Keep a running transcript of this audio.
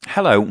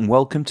Hello and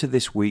welcome to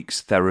this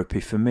week's Therapy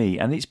for Me.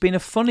 And it's been a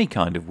funny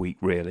kind of week,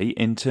 really,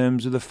 in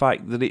terms of the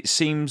fact that it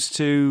seems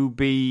to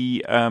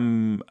be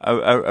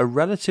a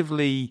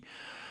relatively,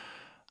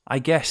 I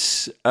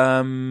guess,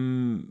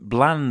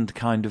 bland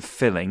kind of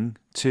filling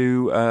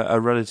to a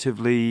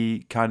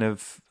relatively kind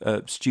of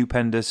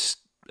stupendous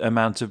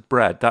amount of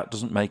bread. That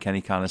doesn't make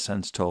any kind of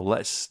sense at all.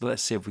 Let's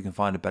see if we can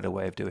find a better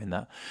way of doing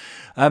that.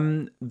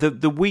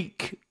 The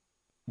week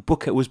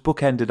was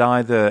bookended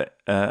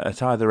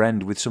at either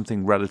end with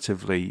something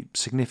relatively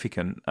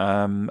significant,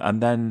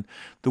 and then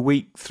the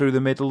week through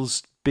the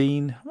middle's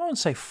been, I won't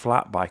say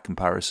flat by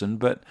comparison,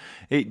 but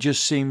it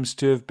just seems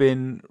to have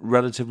been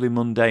relatively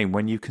mundane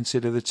when you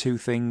consider the two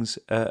things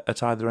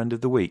at either end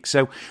of the week.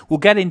 So we'll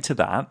get into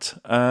that,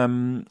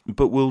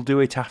 but we'll do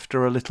it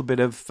after a little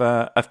bit of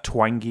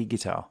twangy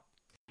guitar.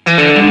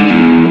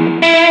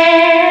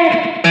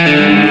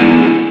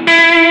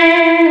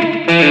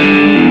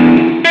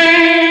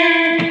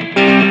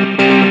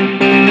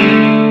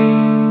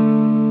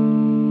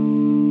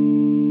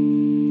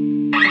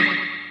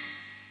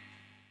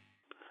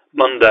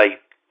 Monday.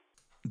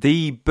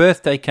 The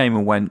birthday came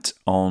and went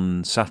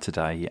on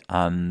Saturday,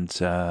 and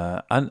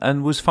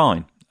was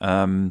fine.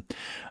 We've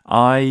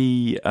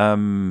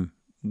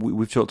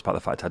talked about the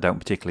fact I don't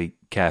particularly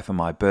care for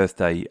my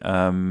birthday,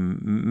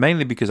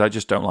 mainly because I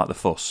just don't like the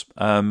fuss.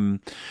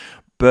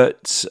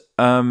 But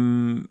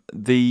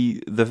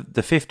the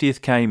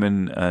 50th came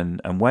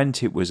and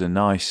went. It was a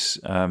nice,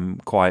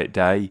 quiet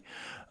day,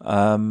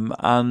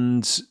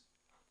 and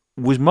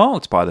was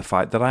marked by the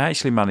fact that I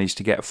actually managed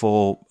to get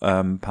 4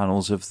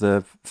 panels of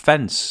the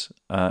fence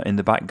in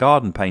the back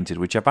garden painted,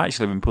 which I've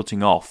actually been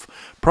putting off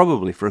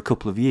probably for a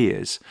couple of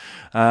years.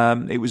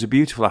 It was a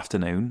beautiful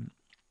afternoon,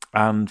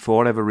 and for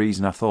whatever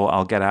reason, I thought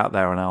I'll get out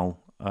there and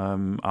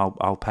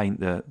I'll paint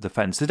the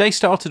fence. The day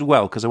started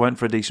well because I went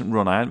for a decent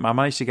run. I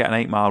managed to get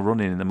an 8-mile run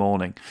in the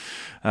morning,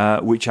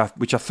 which I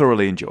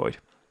thoroughly enjoyed.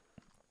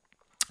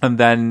 And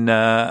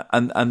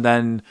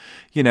then,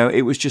 you know,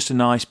 it was just a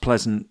nice,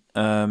 pleasant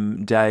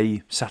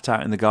day. Sat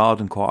out in the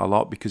garden quite a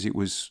lot because it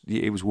was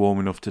warm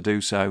enough to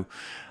do so.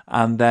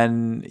 And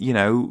then, you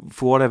know,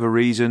 for whatever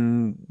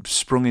reason,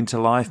 sprung into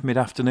life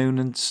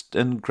mid-afternoon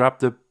and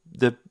grabbed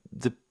the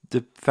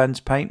fence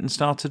paint and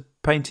started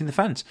painting the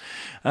fence,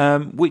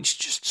 which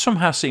just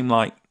somehow seemed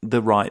like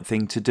the right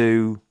thing to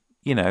do,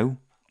 you know,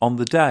 on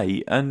the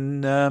day.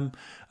 And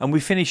we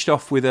finished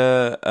off with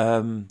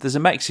there's a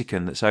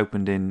Mexican that's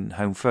opened in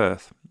Home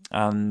Firth,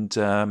 and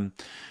I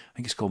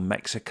think it's called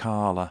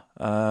Mexicala,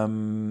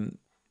 and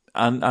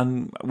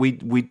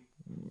we'd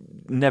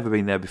never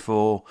been there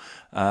before.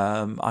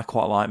 I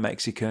quite like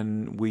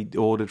Mexican. We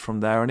ordered from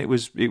there, and it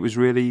was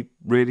really,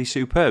 really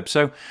superb.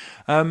 So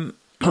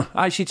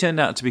actually turned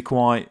out to be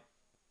quite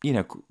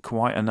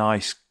a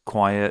nice,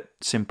 quiet,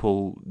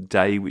 simple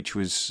day, which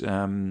was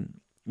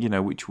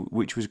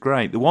which was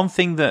great. The one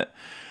thing that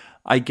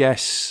I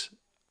guess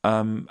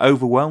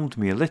overwhelmed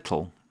me a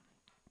little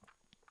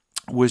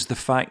was the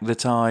fact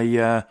that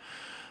I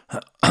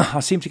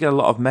seem to get a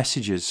lot of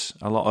messages,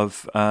 a lot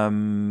of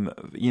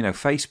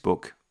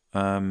Facebook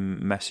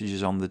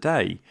messages on the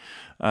day,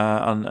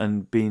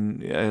 and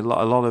being a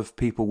lot of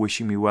people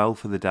wishing me well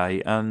for the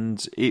day,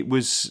 and it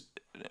was,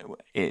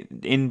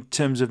 in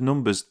terms of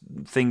numbers,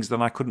 things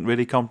that I couldn't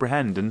really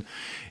comprehend, and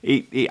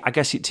I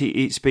guess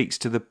it speaks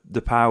to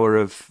the power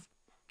of,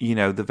 you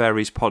know, the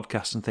various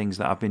podcasts and things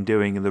that I've been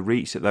doing and the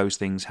reach that those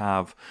things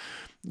have.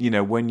 You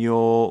know, when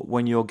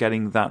you're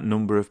getting that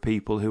number of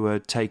people who are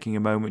taking a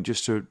moment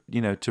just to,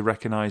 you know, to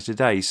recognise the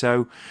day.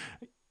 So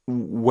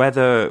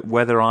whether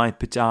I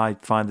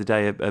find the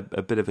day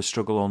a bit of a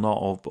struggle or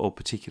not, or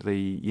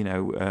particularly, you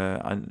know,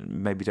 and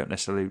maybe don't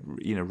necessarily,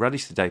 you know,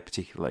 relish the day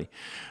particularly,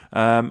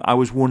 I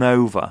was won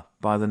over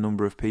by the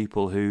number of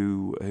people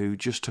who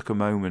just took a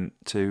moment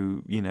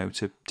to, you know,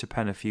 to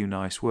pen a few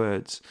nice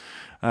words,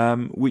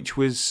 which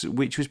was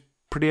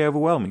pretty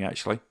overwhelming,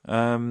 actually.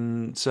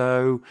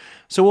 So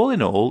all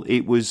in all,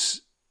 it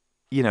was,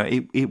 you know,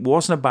 it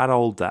wasn't a bad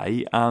old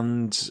day,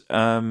 and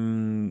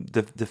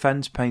the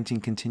fence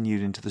painting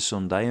continued into the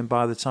Sunday, and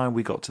by the time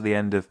we got to the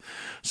end of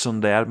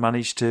Sunday, I'd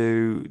managed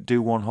to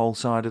do one whole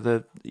side of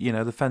the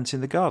fence in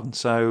the garden.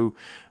 So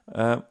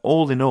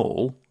all in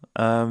all,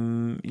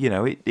 you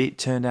know, it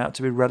turned out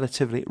to be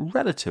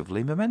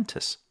relatively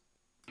momentous.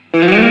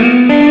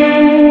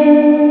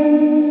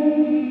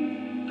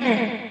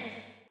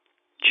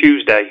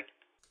 Tuesday.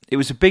 It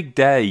was a big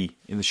day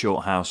in the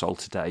Short household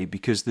today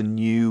because the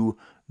new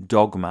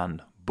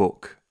Dogman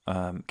book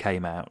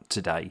came out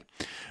today.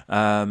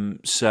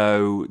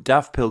 So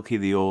Dav Pilkey,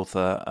 the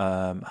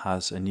author,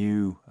 has a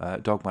new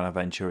Dogman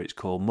adventure. It's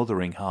called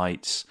Mothering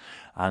Heights,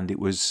 and it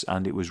was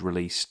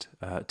released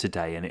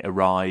today, and it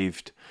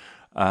arrived.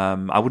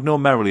 I would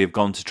normally have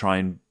gone to try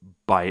and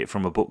buy it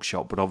from a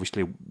bookshop, but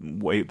obviously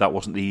that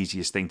wasn't the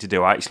easiest thing to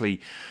do. I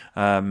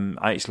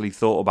actually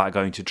thought about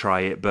going to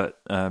try it, but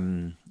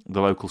the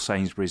local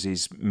Sainsbury's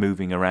is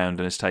moving around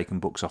and has taken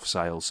books off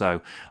sale.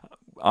 So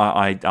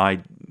I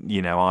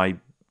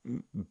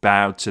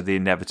bowed to the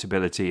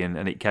inevitability,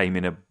 and it came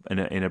in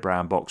a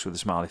brown box with a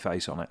smiley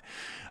face on it.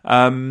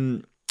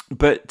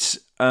 But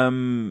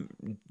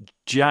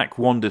Jack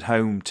wandered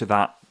home to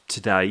that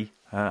today,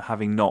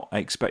 having not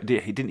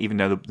expected. He didn't even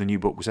know the new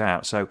book was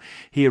out, so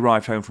he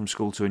arrived home from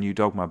school to a new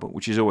Dogma book,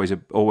 which is always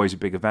a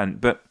big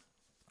event. But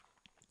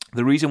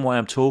the reason why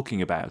I'm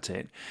talking about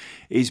it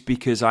is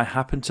because I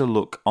happened to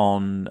look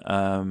on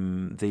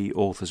the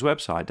author's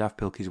website, Dav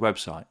Pilkey's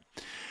website,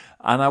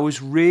 and I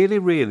was really,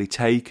 really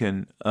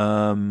taken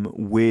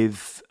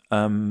with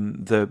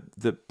the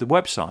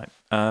website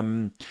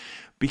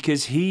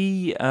because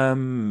he's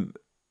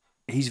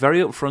very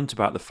upfront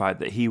about the fact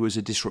that he was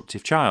a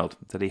disruptive child,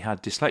 that he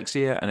had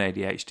dyslexia and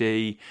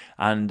ADHD,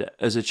 and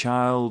as a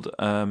child,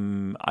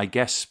 I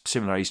guess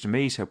similar age to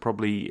me, so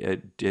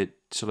probably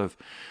sort of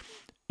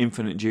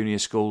infant junior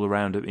school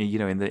around, in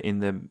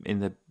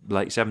the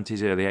late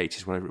 70s, early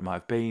 80s, whatever it might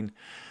have been.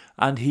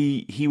 And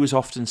he was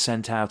often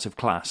sent out of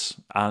class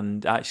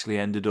and actually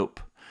ended up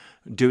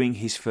doing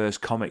his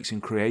first comics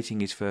and creating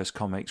his first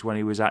comics when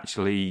he was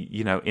actually,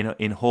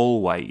 in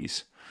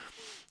hallways,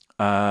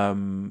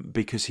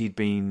 because he'd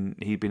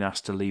been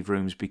asked to leave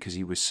rooms because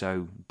he was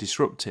so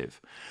disruptive.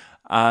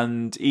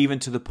 And even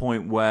to the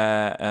point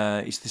where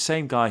it's the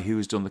same guy who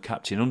has done the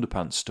Captain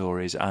Underpants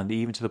stories, and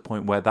even to the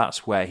point where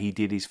that's where he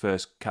did his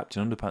first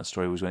Captain Underpants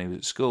story was when he was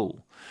at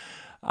school.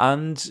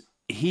 And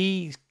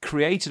he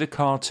created a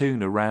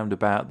cartoon around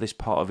about this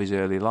part of his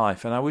early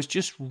life, and I was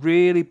just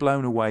really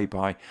blown away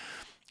by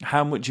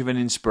how much of an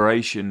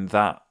inspiration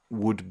that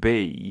would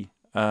be,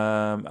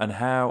 and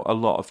how a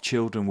lot of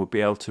children would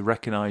be able to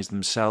recognise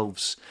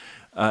themselves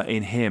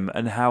in him,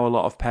 and how a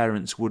lot of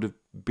parents would have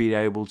been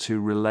able to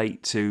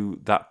relate to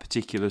that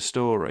particular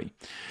story.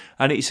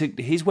 And his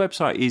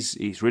website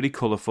is really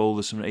colourful.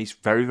 It's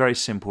very, very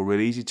simple,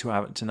 really easy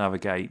to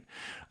navigate,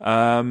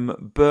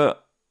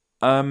 but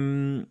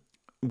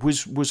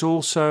was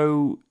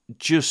also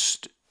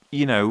just,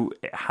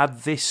 it had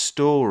this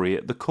story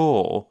at the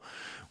core,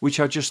 which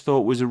I just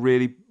thought was a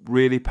really,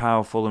 really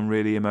powerful and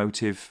really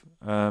emotive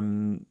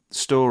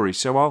story.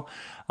 So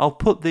I'll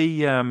put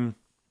the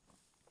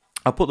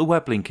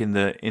web link in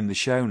the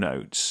show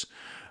notes.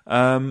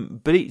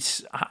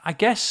 But I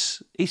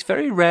guess it's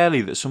very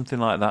rarely that something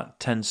like that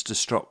tends to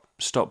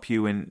stop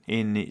you in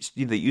its,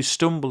 that you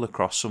stumble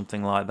across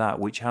something like that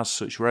which has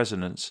such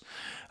resonance,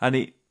 and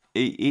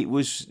it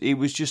was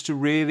just a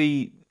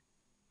really,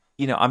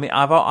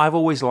 I've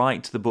always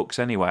liked the books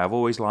anyway. I've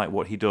always liked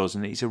what he does,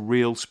 and it's a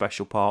real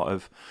special part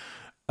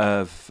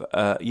of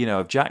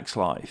Jack's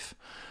life,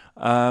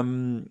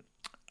 and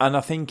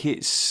I think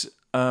it's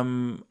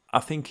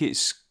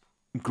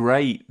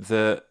great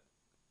that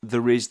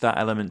there is that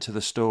element to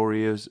the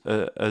story as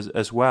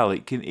well.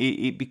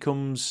 It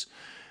becomes,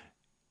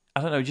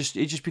 I don't know, it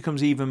just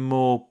becomes even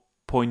more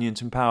poignant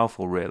and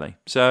powerful, really.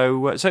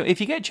 So if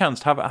you get a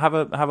chance, have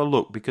a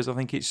look, because I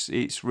think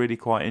it's really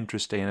quite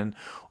interesting, and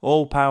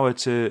all power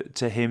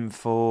to him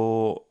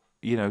for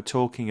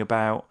talking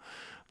about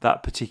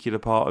that particular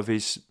part of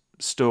his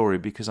story,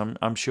 because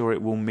I'm sure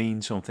it will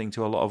mean something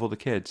to a lot of other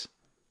kids.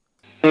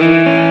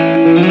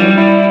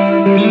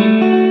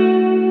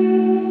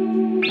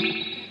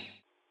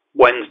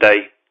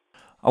 Wednesday.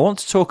 I want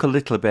to talk a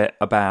little bit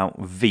about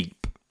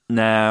Veep.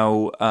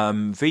 Now,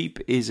 Veep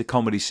is a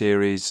comedy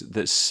series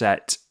that's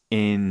set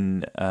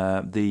in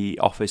the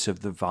office of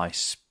the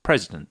Vice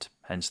President,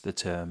 hence the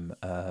term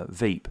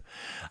Veep.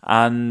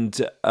 And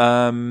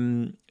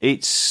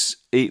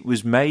it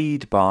was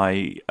made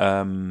by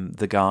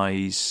the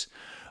guys...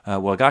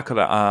 a guy called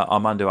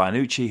Armando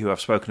Iannucci, who I've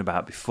spoken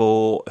about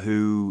before,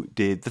 who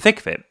did The Thick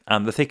of It,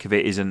 and The Thick of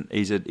It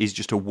is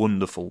just a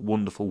wonderful,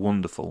 wonderful,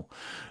 wonderful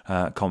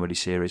comedy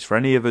series. For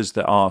any of us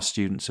that are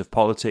students of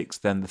politics,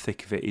 then The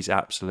Thick of It is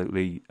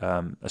absolutely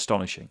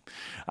astonishing,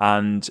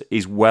 and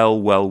is well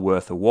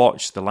worth a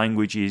watch. The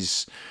language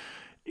is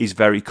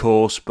very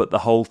coarse, but the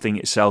whole thing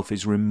itself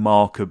is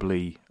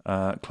remarkably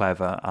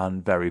clever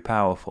and very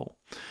powerful.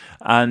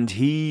 And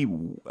he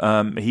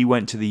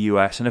went to the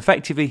US, and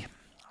effectively,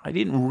 I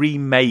didn't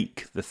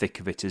remake The Thick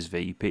of It as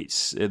Veep.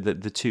 It's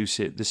the two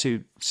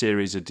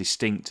series are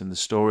distinct and the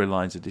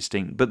storylines are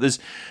distinct, but there's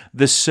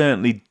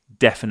certainly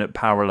definite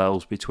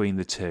parallels between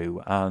the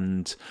two,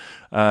 and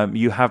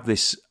you have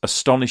this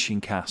astonishing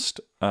cast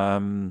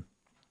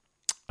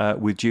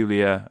with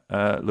Julia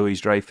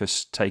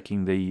Louis-Dreyfus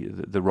taking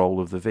the role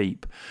of the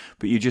Veep,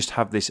 but you just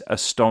have this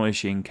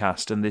astonishing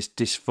cast and this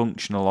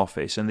dysfunctional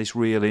office and this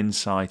real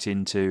insight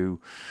into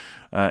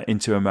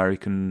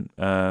American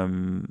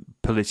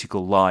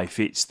political life.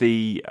 It's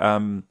the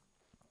other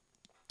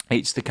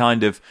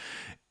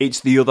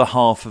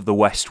half of the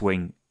West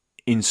Wing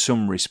in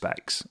some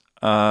respects,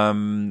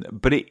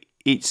 but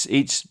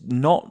it's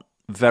not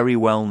very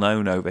well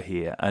known over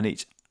here, and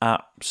it's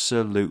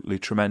absolutely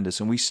tremendous.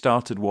 And we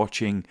started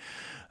watching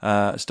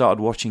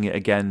it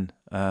again.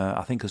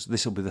 I think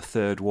this will be the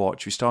third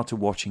watch. We started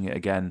watching it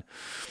again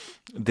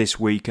this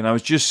week, and I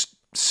was just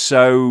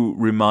so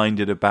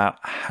reminded about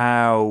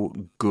how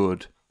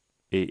good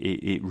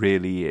It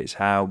really is.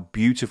 How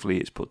beautifully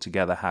it's put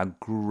together, how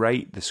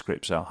great the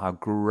scripts are, how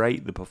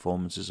great the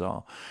performances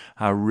are,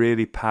 how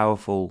really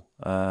powerful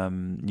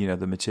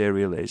the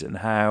material is, and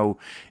how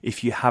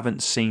if you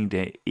haven't seen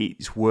it,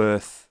 it's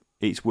worth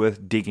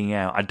digging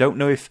out. I don't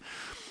know if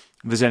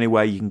there's any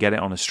way you can get it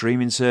on a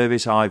streaming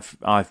service. I've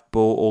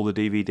bought all the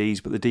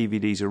DVDs, but the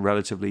DVDs are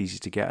relatively easy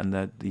to get, and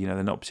they're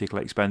not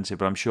particularly expensive.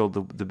 But I'm sure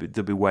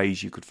there'll be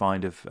ways you could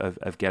find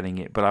of getting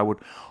it. But I would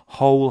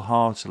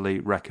wholeheartedly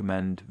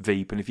recommend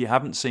Veep, and if you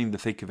haven't seen The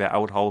Thick of It, I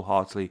would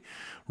wholeheartedly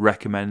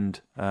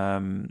recommend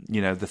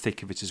The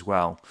Thick of It as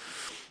well.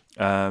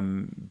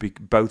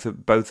 Both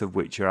of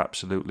which are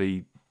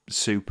absolutely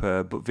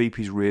superb. But Veep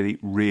is really,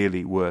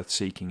 really worth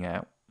seeking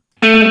out.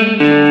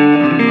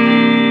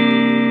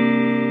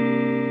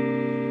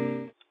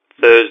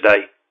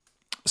 Thursday.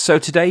 So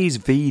today is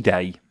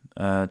V-Day.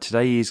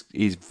 Today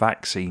is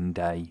Vaccine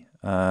Day.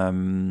 I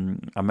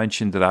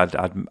mentioned that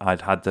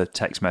I'd had the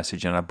text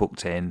message and I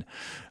booked in,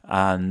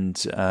 and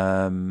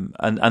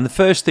the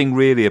first thing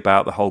really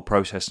about the whole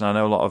process, and I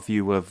know a lot of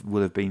you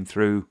will have been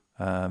through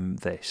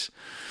this,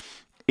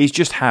 is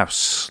just how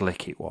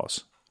slick it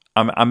was.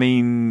 I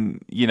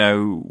mean,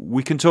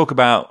 we can talk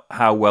about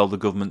how well the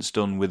government's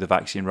done with the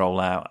vaccine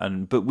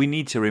rollout, but we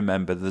need to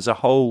remember there's a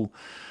whole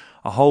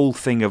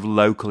thing of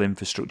local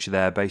infrastructure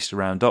there based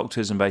around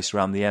doctors and based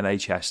around the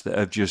NHS that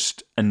have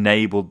just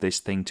enabled this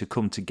thing to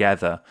come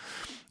together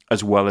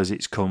as well as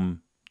it's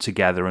come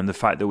together. And the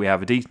fact that we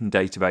have a decent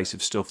database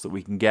of stuff that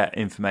we can get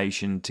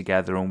information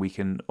together and we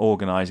can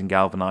organise and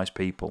galvanise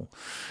people.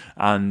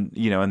 And,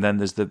 and then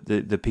there's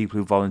the people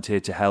who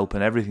volunteered to help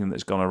and everything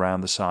that's gone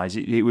around the sides.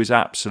 It was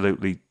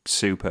absolutely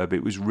superb.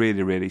 It was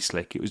really, really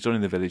slick. It was done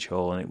in the village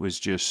hall, and it was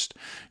just,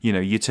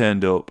 you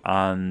turned up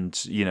and,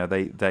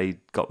 they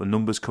got the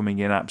numbers coming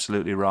in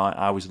absolutely right.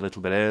 I was a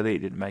little bit early. It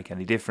didn't make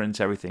any difference.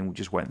 Everything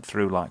just went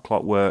through like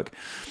clockwork.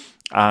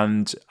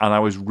 And I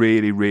was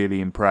really,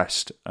 really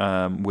impressed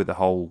with the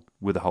whole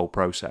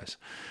process.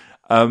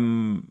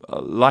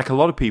 Like a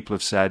lot of people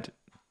have said,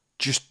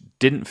 just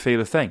didn't feel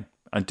a thing,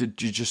 and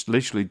just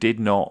literally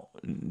didn't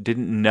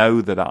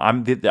know that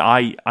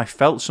I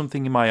felt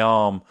something in my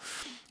arm,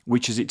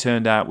 which, as it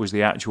turned out, was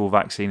the actual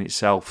vaccine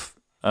itself.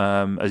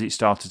 As it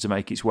started to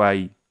make its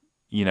way,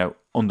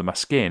 under my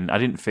skin, I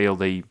didn't feel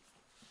the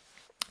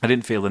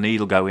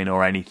needle go in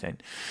or anything,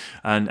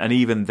 and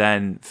even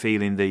then,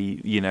 feeling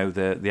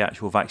the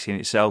actual vaccine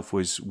itself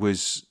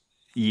was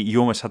you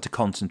almost had to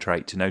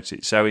concentrate to notice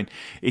it. So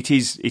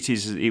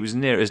it was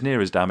near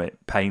as damn it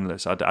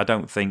painless. I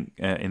don't think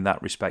in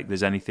that respect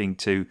there's anything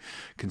to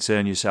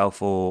concern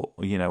yourself or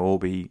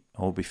be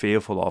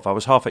fearful of. I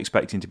was half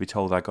expecting to be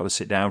told I got to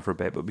sit down for a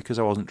bit, but because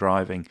I wasn't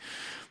driving,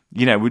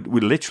 we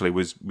literally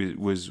was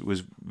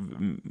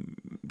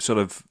sort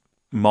of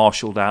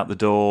marshalled out the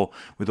door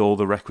with all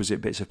the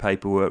requisite bits of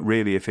paperwork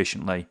really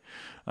efficiently,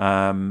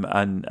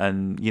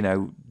 and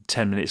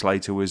 10 minutes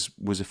later was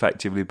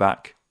effectively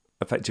back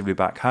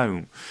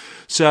home.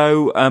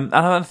 So and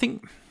I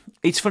think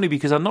it's funny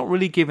because I'm not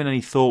really given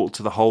any thought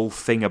to the whole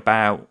thing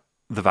about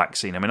the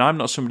vaccine. I mean, I'm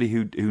not somebody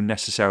who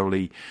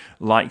necessarily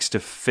likes to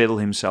fill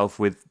himself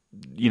with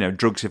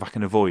drugs if I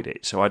can avoid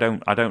it. So I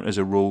don't as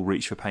a rule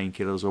reach for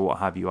painkillers or what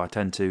have you. I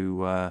tend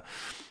to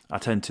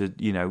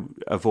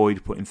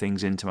avoid putting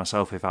things into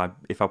myself if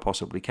I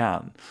possibly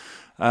can.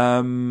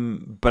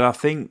 But I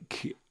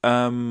think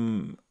at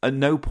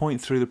no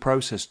point through the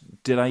process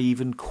did I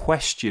even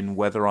question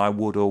whether I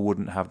would or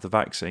wouldn't have the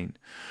vaccine.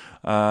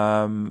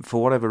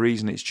 For whatever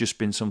reason, it's just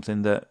been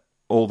something that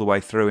all the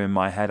way through in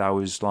my head I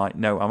was like,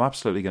 no, I'm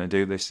absolutely going to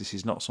do this. This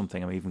is not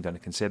something I'm even going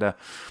to consider.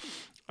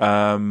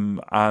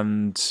 And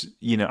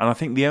I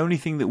think the only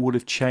thing that would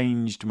have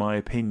changed my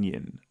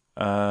opinion,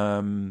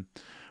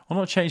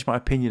 not changed my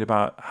opinion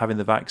about having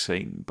the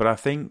vaccine, but I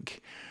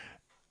think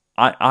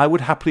I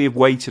would happily have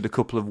waited a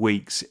couple of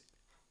weeks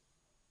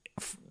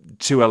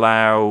to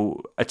allow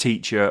a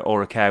teacher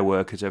or a care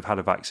worker to have had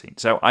a vaccine.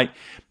 So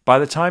by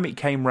the time it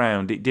came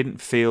round, it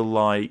didn't feel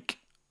like,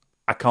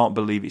 I can't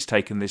believe it's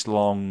taken this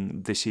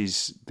long. This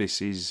is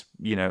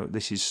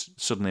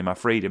suddenly my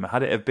freedom.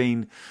 Had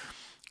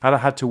I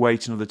had to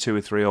wait another 2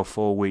 or 3 or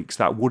 4 weeks,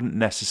 that wouldn't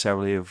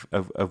necessarily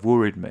have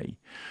worried me.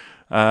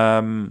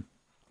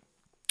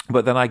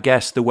 But then I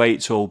guess the way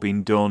it's all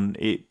been done,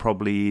 it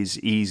probably is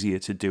easier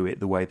to do it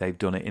the way they've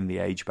done it in the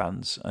age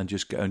bands and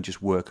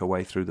just work our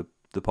way through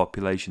the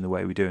population the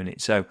way we're doing it.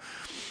 So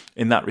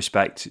in that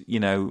respect,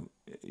 you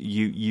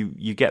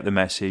get the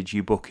message,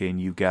 you book in,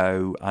 you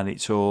go, and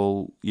it's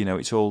all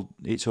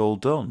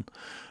done.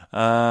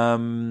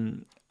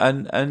 And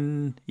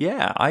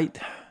yeah, I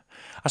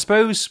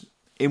suppose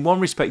in one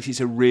respect it's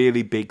a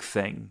really big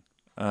thing.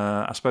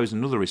 I suppose in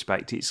another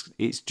respect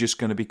it's just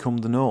going to become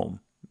the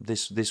norm.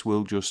 This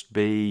will just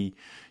be,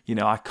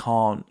 I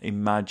can't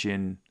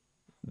imagine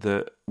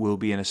that we'll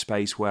be in a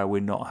space where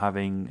we're not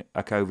having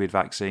a COVID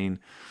vaccine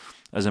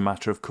as a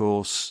matter of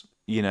course,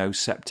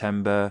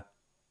 September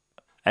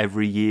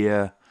every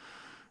year,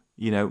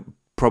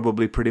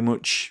 probably pretty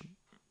much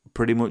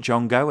pretty much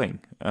ongoing.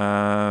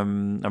 I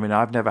mean,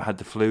 I've never had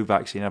the flu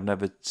vaccine. I've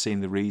never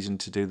seen the reason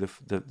to do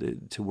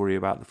to worry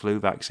about the flu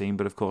vaccine.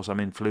 But of course, I'm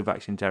in flu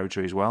vaccine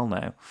territory as well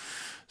now.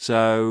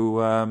 So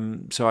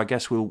I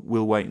guess we'll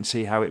wait and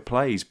see how it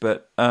plays.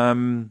 But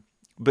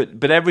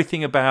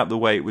everything about the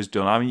way it was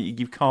done, I mean,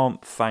 you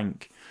can't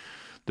thank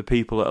the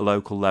people at a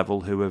local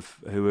level who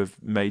have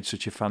made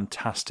such a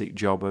fantastic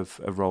job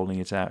of rolling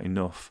it out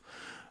enough.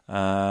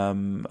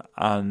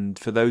 And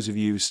for those of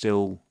you who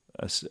still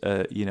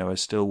are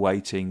still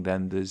waiting,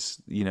 then there's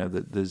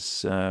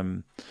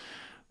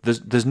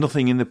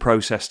nothing in the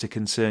process to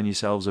concern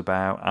yourselves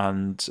about,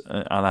 and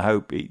I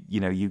hope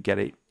you get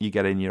it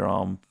in your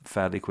arm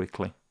fairly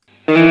quickly.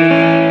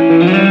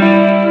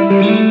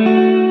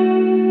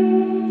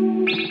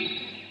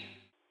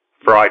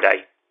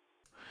 Friday.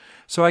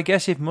 So I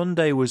guess if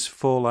Monday was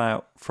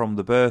fallout from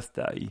the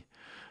birthday,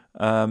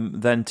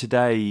 then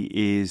today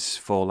is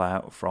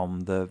fallout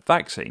from the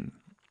vaccine.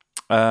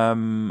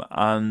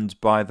 And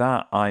by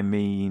that I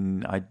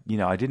mean I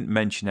didn't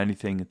mention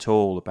anything at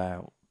all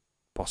about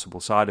possible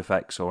side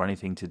effects or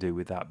anything to do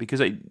with that, because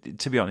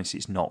to be honest,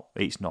 it's not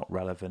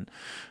relevant.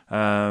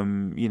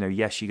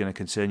 Yes, you're going to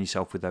concern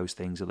yourself with those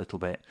things a little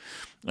bit,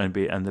 and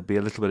there'll be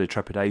a little bit of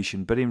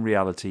trepidation, but in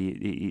reality,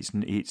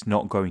 it's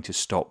not going to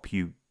stop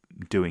you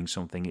doing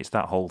something. It's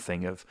that whole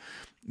thing of,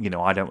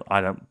 I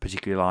don't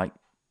particularly like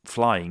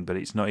flying, but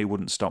it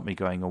wouldn't stop me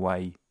going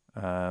away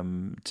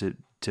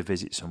to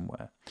visit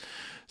somewhere.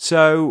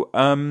 So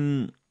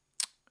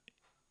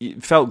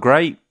it felt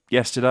great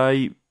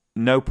yesterday.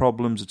 No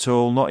problems at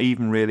all. Not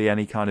even really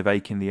any kind of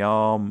ache in the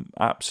arm.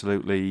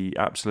 Absolutely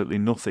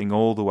nothing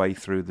all the way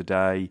through the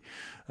day.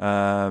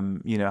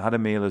 Had a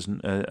meal as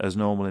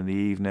normal in the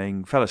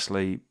evening. Fell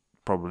asleep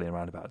probably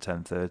around about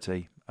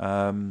 10:30.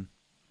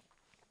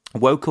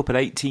 Woke up at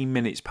 18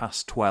 minutes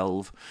past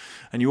 12,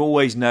 and you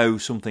always know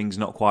something's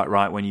not quite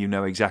right when you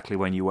know exactly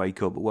when you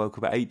wake up. But woke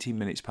up at 18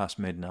 minutes past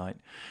midnight,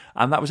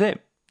 and that was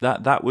it.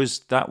 That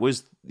was at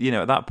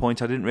that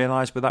point I didn't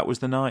realise, but that was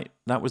the night.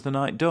 That was the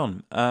night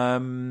done.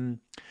 And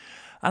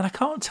I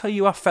can't tell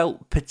you I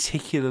felt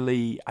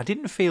particularly. I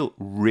didn't feel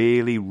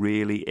really,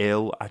 really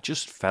ill. I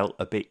just felt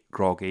a bit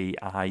groggy.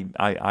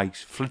 I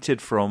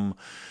flitted from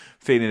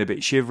feeling a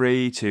bit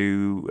shivery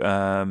to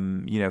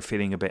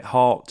feeling a bit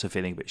hot to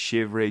feeling a bit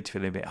shivery to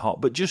feeling a bit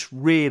hot, but just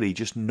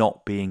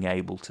not being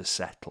able to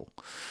settle,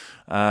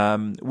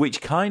 which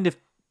kind of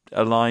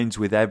aligns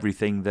with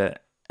everything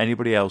that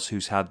anybody else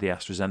who's had the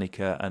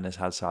AstraZeneca and has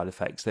had side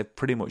effects. They've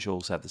pretty much all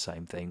said the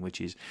same thing,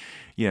 which is,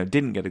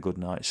 didn't get a good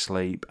night's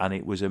sleep, and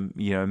it was a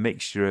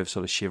mixture of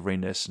sort of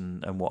shiveriness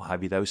and what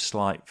have you, those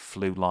slight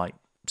flu-like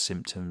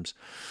symptoms.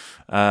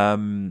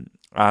 And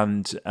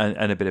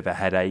a bit of a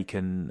headache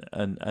and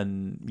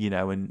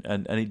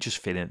it just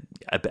feeling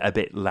a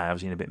bit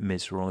lousy and a bit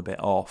miserable and a bit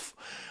off.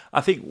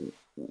 I think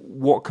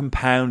what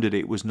compounded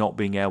it was not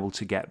being able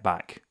to get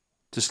back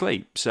to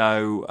sleep.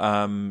 So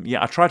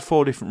I tried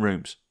 4 different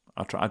rooms.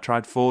 I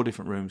tried 4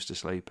 different rooms to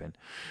sleep in,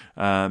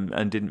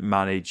 and didn't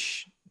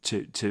manage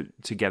to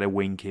get a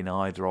wink in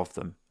either of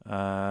them.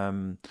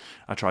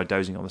 I tried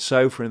dozing on the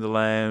sofa in the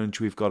lounge.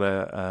 We've got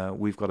a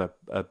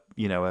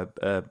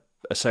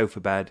sofa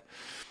bed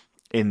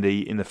in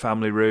the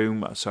family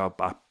room, so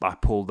I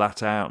pulled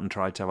that out and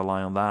tried to have a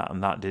lie on that,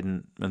 and that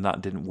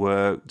didn't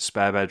work.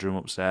 Spare bedroom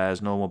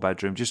upstairs, normal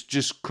bedroom,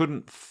 just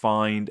couldn't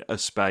find a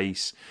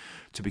space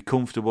to be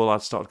comfortable.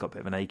 I'd got a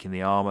bit of an ache in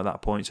the arm at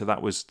that point, so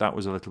that was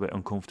a little bit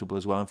uncomfortable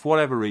as well. And for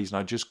whatever reason,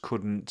 I just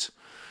couldn't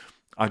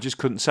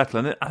settle.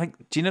 And I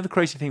think, do you know the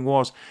crazy thing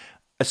was,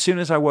 as soon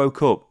as I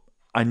woke up,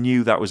 I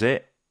knew that was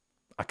it.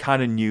 I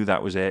kind of knew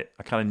that was it.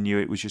 I kind of knew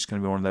it was just going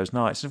to be one of those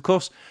nights. And of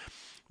course,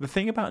 the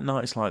thing about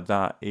nights like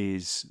that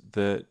is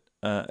that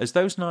as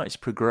those nights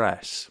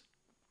progress,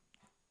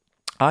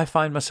 I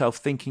find myself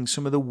thinking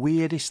some of the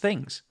weirdest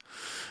things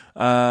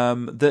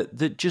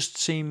that just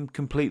seem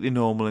completely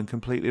normal and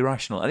completely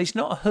rational. And it's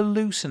not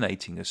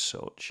hallucinating as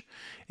such.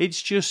 It's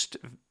just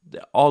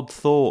odd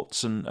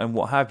thoughts and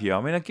what have you.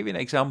 I mean, I'll give you an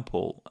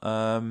example.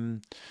 I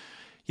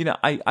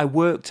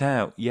worked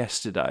out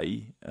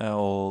yesterday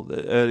or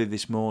early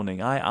this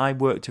morning. I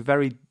worked a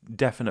very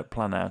definite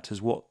plan out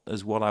as what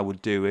I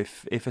would do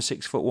if a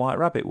 6-foot white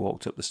rabbit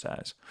walked up the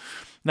stairs.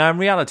 Now, in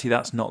reality,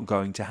 that's not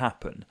going to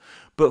happen.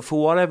 But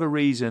for whatever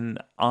reason,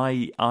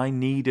 I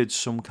needed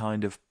some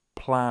kind of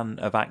plan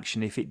of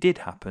action if it did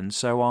happen.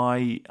 So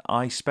I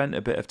spent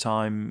a bit of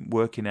time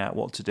working out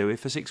what to do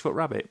if a 6-foot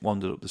rabbit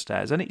wandered up the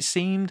stairs, and it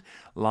seemed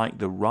like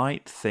the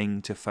right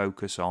thing to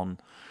focus on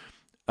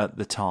at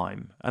the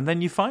time. And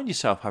then you find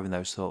yourself having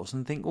those thoughts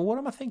and think, well, what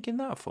am I thinking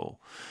that for?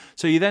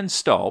 So you then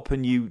stop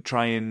and you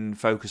try and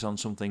focus on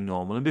something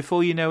normal, and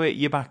before you know it,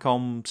 you're back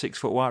on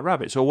 6-foot white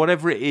rabbits or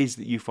whatever it is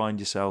that you find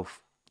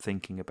yourself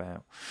thinking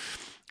about.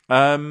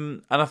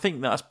 And I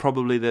think that's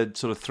probably the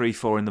sort of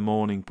 3-4 in the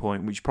morning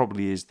point, which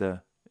probably is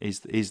the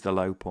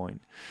low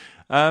point.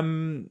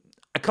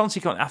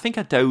 Consequently, I think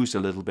I dozed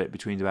a little bit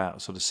between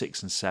about sort of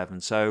 6 and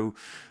 7. So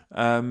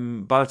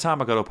by the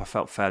time I got up, I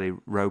felt fairly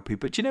ropey.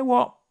 But you know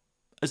what?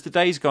 As the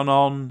day's gone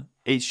on,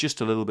 It's just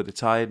a little bit of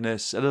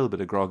tiredness, a little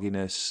bit of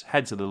grogginess,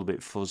 head's a little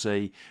bit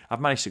fuzzy. I've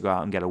managed to go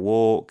out and get a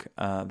walk.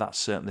 That's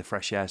certainly,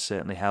 fresh air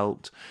certainly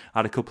helped. I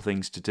had a couple of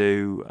things to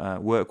do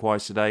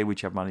work-wise today,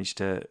 which I've managed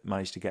to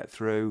get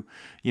through.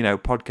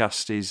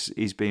 Podcast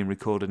is being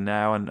recorded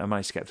now, and I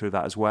managed to get through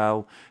that as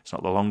well. It's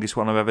not the longest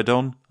one I've ever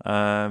done,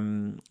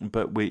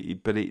 but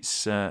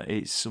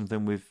it's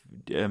something we've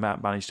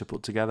managed to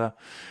put together.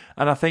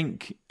 And I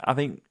think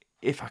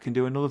if I can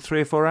do another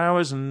 3 or 4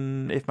 hours,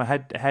 and if my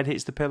head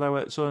hits the pillow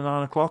at sort of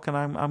 9 o'clock and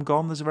I'm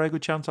gone, there's a very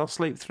good chance I'll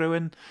sleep through.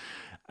 And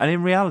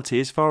in reality,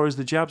 as far as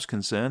the jab's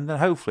concerned, then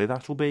hopefully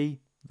that'll be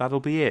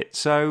it.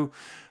 So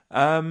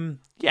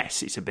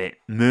yes, it's a bit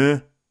meh,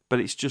 but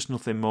it's just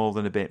nothing more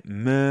than a bit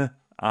meh,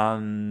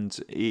 and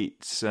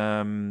it's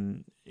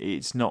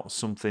not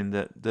something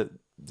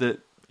that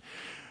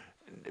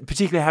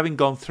particularly having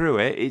gone through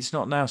it, it's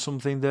not now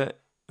something that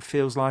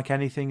feels like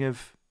anything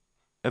of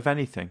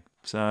anything.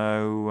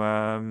 So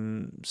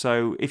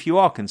if you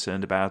are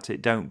concerned about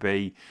it, don't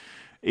be.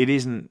 It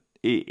isn't.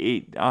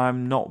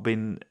 I'm not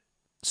been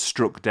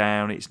struck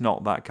down. It's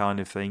not that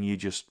kind of thing. You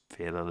just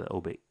feel a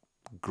little bit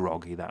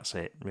groggy. That's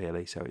it,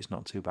 really. So it's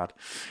not too bad.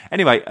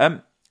 Anyway,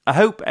 I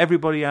hope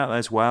everybody out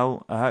there's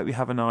well. I hope you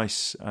have a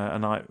nice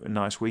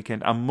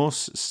weekend. I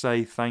must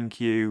say thank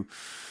you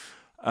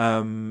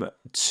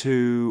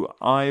to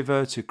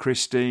Ivor, to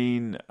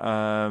Christine,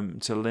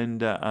 to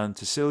Linda, and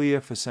to Celia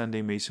for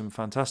sending me some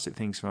fantastic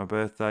things for my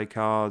birthday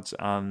cards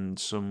and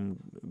some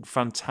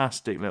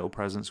fantastic little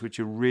presents, which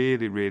are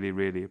really, really,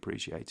 really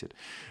appreciated,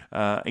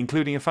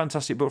 including a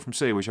fantastic book from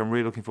Celia, which I'm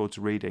really looking forward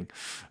to reading,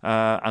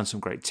 and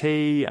some great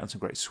tea and some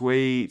great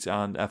sweets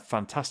and a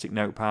fantastic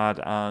notepad,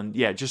 and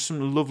yeah, just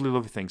some lovely,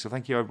 lovely things. So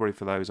thank you everybody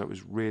for those. That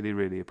was really,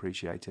 really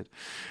appreciated.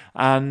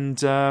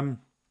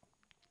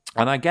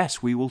 And I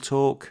guess we will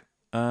talk.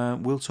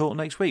 We'll talk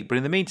next week. But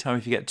in the meantime,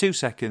 if you get 2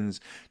 seconds,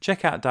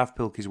 check out Dav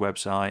Pilkey's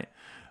website,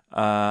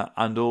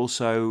 and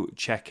also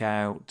check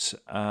out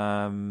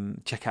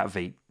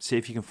Veep. See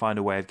if you can find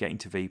a way of getting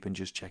to Veep, and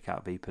just check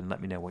out Veep and let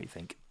me know what you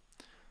think.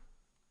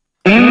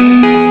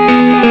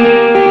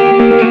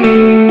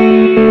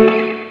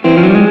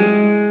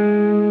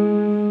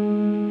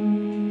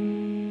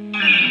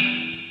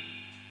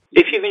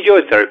 If you've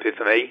enjoyed Therapy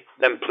for Me,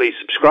 then please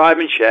subscribe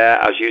and share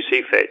as you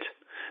see fit.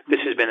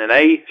 This has been an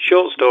A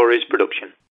Short Stories production.